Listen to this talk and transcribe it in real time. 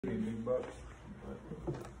bucks.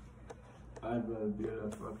 But I'd rather be able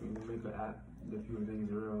to fucking make an app that people think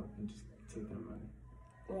is real and just take their money.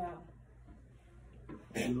 Wow.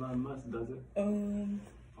 Elon Musk does it.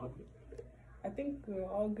 Fuck it. I think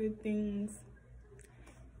all good things,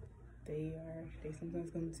 they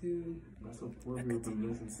sometimes come to. That's what poor people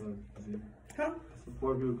convince themselves. See? Huh? That's what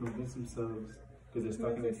poor people convince themselves because they're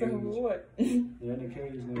stuck in a So cage. what? They're in a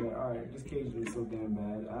cage and they're like, all right, this cage is so damn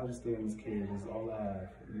bad. I'll just stay in this cage. It's all I have.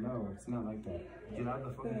 No, it's not like that. Get out of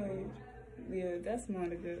the fucking cage. Yeah, that's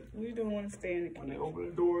not a good. We don't want to stay in the cage. When they open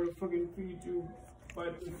the door to fucking feed you,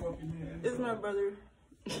 fight the fucking hands. This is my brother,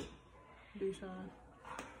 Deshaun.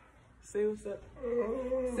 Say what's up.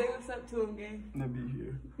 Say what's up to him, gang. They be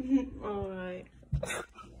here. Alright.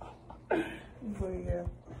 But yeah,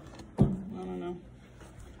 I don't know.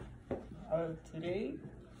 Today,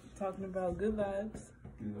 talking about good vibes.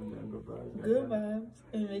 Good vibes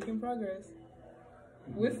and making progress.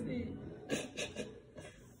 With it.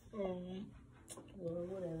 Well,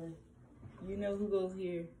 whatever. You know who goes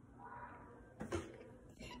here.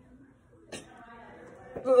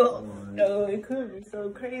 Oh, it could be so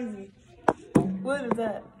crazy. What is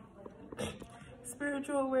that?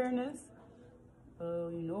 Spiritual awareness. Oh,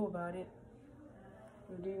 you know about it.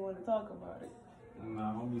 Or do you want to talk about it?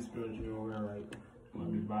 Nah, I won't be spiritually aware, right? I'm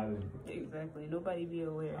gonna be violent. Exactly. Nobody be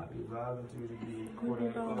aware. I'll be violent to be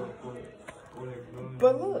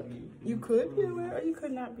But look, you could be aware or you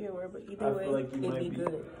could not be aware, but either way, it'd be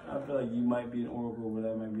good. I feel like you might be an oracle, but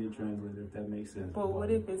that might be a translator, if that makes sense. But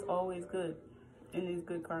what if it's always good? And it's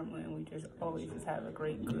good karma and we just always just have a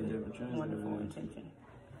great, good, wonderful intention.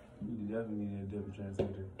 You definitely need a different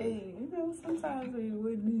translator. Hey, you know, sometimes we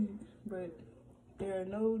would need, but there are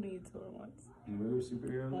no needs or wants. We were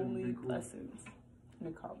superheroes. Only cool. lessons and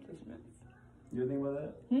accomplishments. You ever think about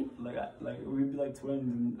that? Like we'd be like twins,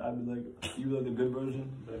 and I'd be like, you be like the good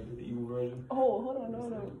version, like the evil version. Oh, hold on,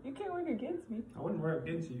 no. You can't work against me. I wouldn't work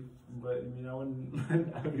against you, but I mean, I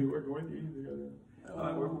wouldn't. I'd be working with you either. I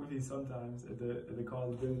might work with you sometimes at the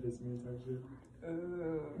cause benefits me type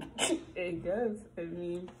shit. It does. I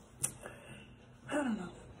mean, I don't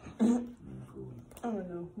know. I don't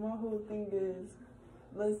know. My whole thing is,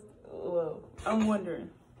 I'm wondering,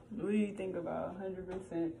 what do you think about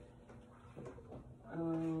 100%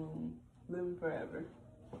 living forever?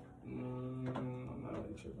 I'm not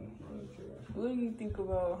really tripping. I don't really care. What do you think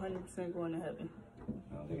about 100% going to heaven?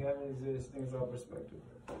 I don't think heaven exists. Things all perspective.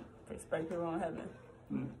 Perspective on heaven.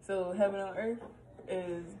 So heaven on earth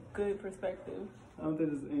is good perspective. I don't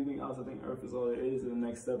think there's anything else. I think earth is all it is, and the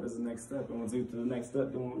next step is the next step. And once you get to the next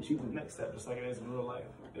step, then we'll achieve the next step, just like it is in real life.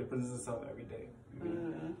 It presents itself every day.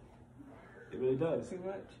 It really does. Too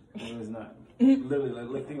much? No, it's not. Literally,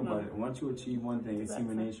 like think about it. Once you achieve one thing, it's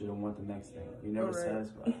human nature to want the next thing. You're never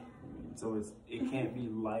satisfied. So it can't be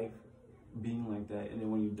life being like that, and then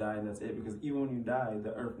when you die, that's it. Because even when you die,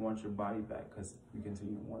 the earth wants your body back because you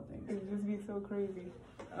continue to want things. It'd just be so crazy.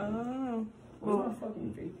 I don't know. Well,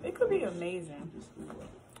 fucking faith. It could be amazing.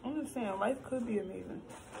 I'm just saying, life could be amazing.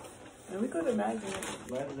 And we could imagine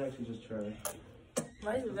it. Life is actually just trash.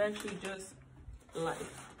 Life is actually just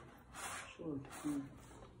life. Sure.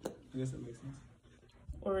 I guess that makes sense.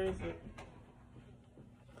 Or is it?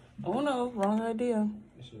 Oh no, wrong idea.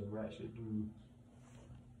 That shit a rat shit, dude.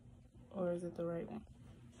 Or is it the right one?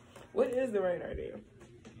 What is the right idea?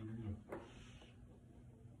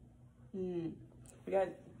 We got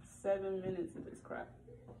 7 minutes of this crap.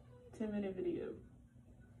 10-minute video.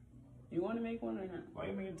 You want to make one or not? Why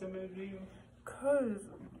you making a 10-minute video? Cause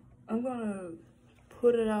I'm gonna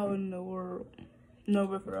put it out in the world. No,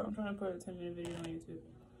 but for real, I'm trying to put a 10-minute video on YouTube.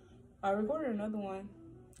 I recorded another one.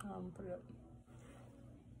 Put it up.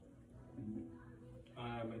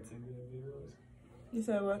 I never made 10-minute videos. You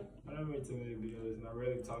said what? I never made 10-minute videos, and I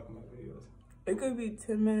rarely talk in my videos. It could be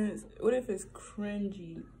 10 minutes. What if it's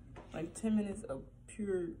cringy? Like 10 minutes of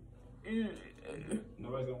pure.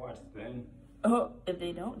 Nobody's gonna watch it then. Oh, if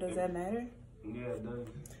they don't, does that matter? Yeah, it does.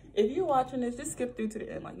 If you're watching this, just skip through to the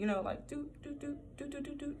end. Like, you know, like do.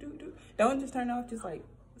 Don't just turn off. Just like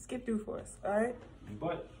skip through for us. All right.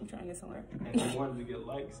 But I'm trying to get somewhere. if you wanted to get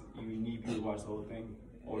likes, you need people to watch the whole thing,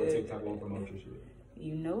 or TikTok won't promote your shit.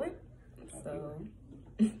 You know it. So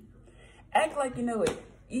act like you know it,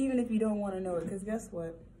 even if you don't want to know it. Cause guess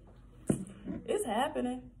what? It's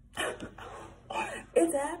happening.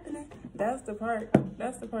 It's happening. That's the part.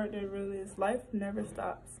 That's the part that really is. Life never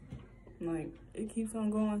stops. Like, it keeps on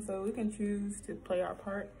going. So we can choose to play our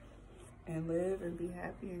part and live and be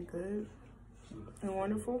happy and good and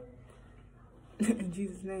wonderful. In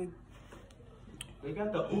Jesus' name. They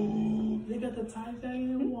got the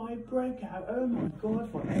titanium white breakout. Oh my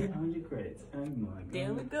god, for 800 credits. Oh my god.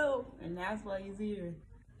 There we go. And that's why he's here.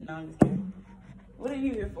 No, I'm just kidding. What are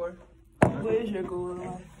you here for? What is your goal in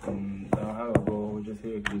life? I don't have a goal. We're just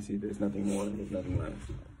here because you see there's nothing more, there's nothing less.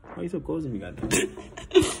 Why are you so close to me, goddamn?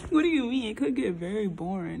 What do you mean? It could get very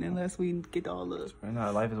boring unless we get all the... Right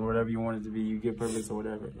now, life is whatever you want it to be. You get purpose or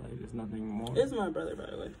whatever. Like, there's nothing more. This is my brother, by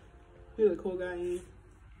the way. He's a cool guy, ain't he?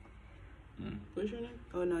 What's your name?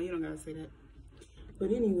 Oh, no, you don't gotta say that.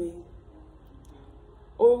 But anyway.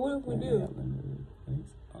 Or what if we do?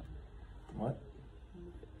 What?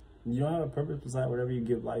 You don't have a purpose beside whatever you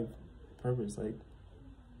give life purpose. Like,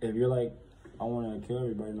 if you're like, I want to kill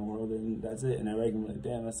everybody in the world, then that's it. And everybody can be like,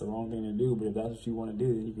 damn, that's the wrong thing to do. But if that's what you want to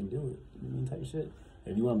do, then you can do it. You mean, type shit.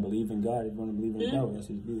 If you want to believe in God, if you want to believe in the devil, that's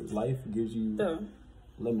what you do. Life gives you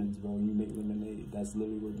lemons, bro. You make lemonade. That's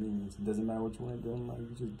literally what it means. It doesn't matter what you want to do in life.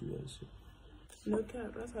 You just do that shit. No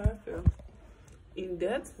cap. That's how I feel. And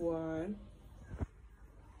that's why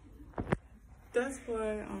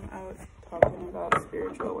I was talking about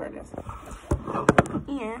spiritual awareness.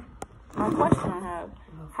 Yeah. My question I have,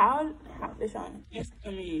 how Deshaun,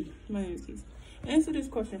 my name is Keith. Answer this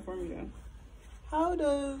question for me though. How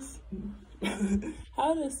does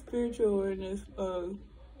spiritual awareness,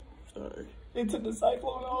 sorry. They took the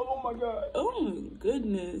cyclone off, oh my god. Oh my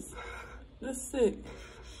goodness. That's sick.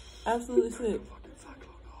 Absolutely sick.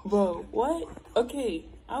 Bro, what? Okay,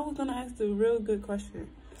 I was gonna ask a real good question.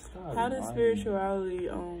 How does spirituality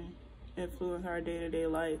influence our day-to-day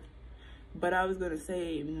life? But I was gonna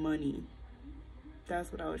say money.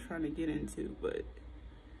 That's what I was trying to get into, but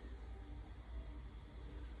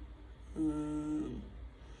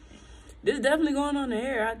this is definitely going on the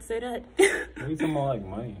air. I'd say that. What are you talking about, like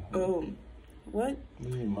money? What? What do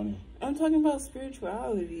you mean money? I'm talking about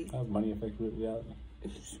spirituality. How does money affect reality?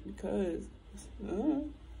 Because.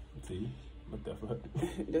 See? What the fuck?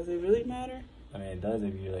 Does it really matter? I mean, it does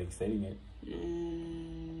if you're like stating it.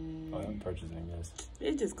 Oh, I'm purchasing this.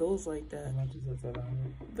 It just goes like that.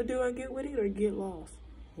 But do I get with it or get lost?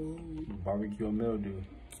 Barbecue and mildew.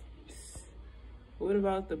 What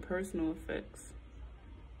about the personal effects?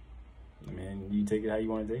 I mean, you take it how you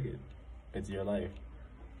want to take it. It's your life.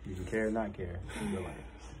 You can care or not care. It's your life.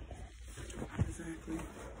 Exactly.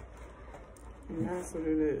 And that's what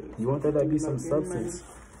it is. You want there to be some substance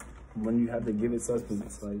when you have to give it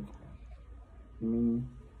substance, like,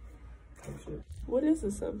 shit. What is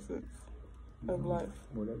the substance of life?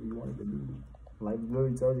 Whatever you want it to be. Life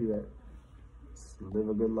literally tells you that. Just live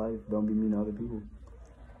a good life. Don't be mean to other people.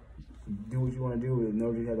 Do what you want to do.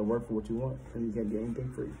 Know you have to work for what you want, and you can't get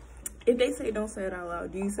anything free. If they say don't say it out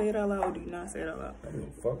loud, do you say it out loud or do you not say it out loud? I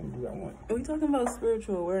don't fuck with what I want. We talking about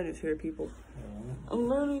spiritual awareness here, people. I'm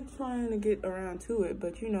literally trying to get around to it,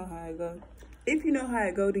 but you know how it go. If you know how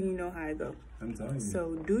it go, then you know how it go. I'm telling you.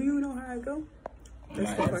 So, do you know how it go?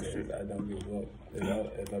 That's the question. I don't give up.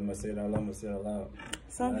 If I'm gonna say it out loud, I'm gonna say it out loud.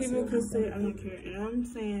 Some people could say I don't care, and I'm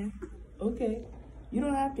saying, okay, you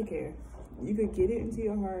don't have to care. You could get it into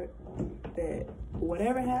your heart that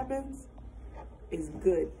whatever happens is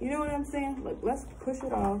good. You know what I'm saying? Like, let's push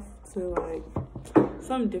it off to like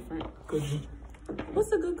something different. What's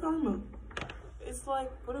the good karma? It's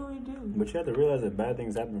like, what do we do? But you have to realize that bad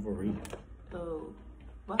things happen for a reason. Oh,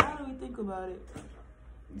 but how do we think about it?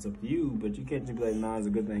 It's up to you, but you can't just be like, nah, it's a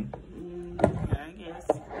good thing. I guess.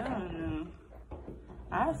 I don't know.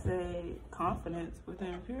 I say confidence, but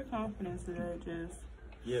then pure confidence is that just...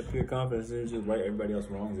 Yeah, pure confidence is just right everybody else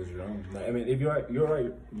wrongs is your own. Like, I mean, if you're right,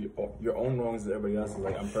 your own wrongs is everybody else is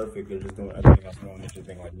like, I'm perfect, they're just doing everything else wrong, they should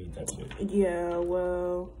think like me, type shit. Yeah,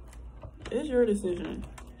 well, it's your decision.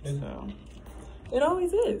 So, it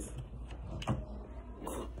always is.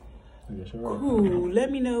 Cool,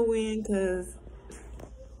 let me know when, because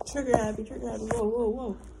trigger happy,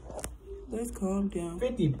 whoa. Let's calm down.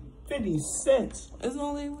 50 cents. It's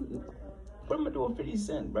only... What am I doing 50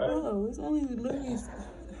 cents, bro? Bro, it's only literally...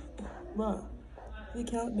 Bro, the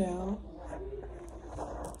countdown.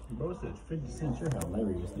 Bro said 50 cents, you're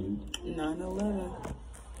hilarious, dude. 9/11.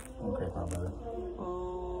 Okay, my brother.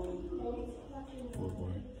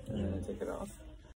 I'm gonna take it off.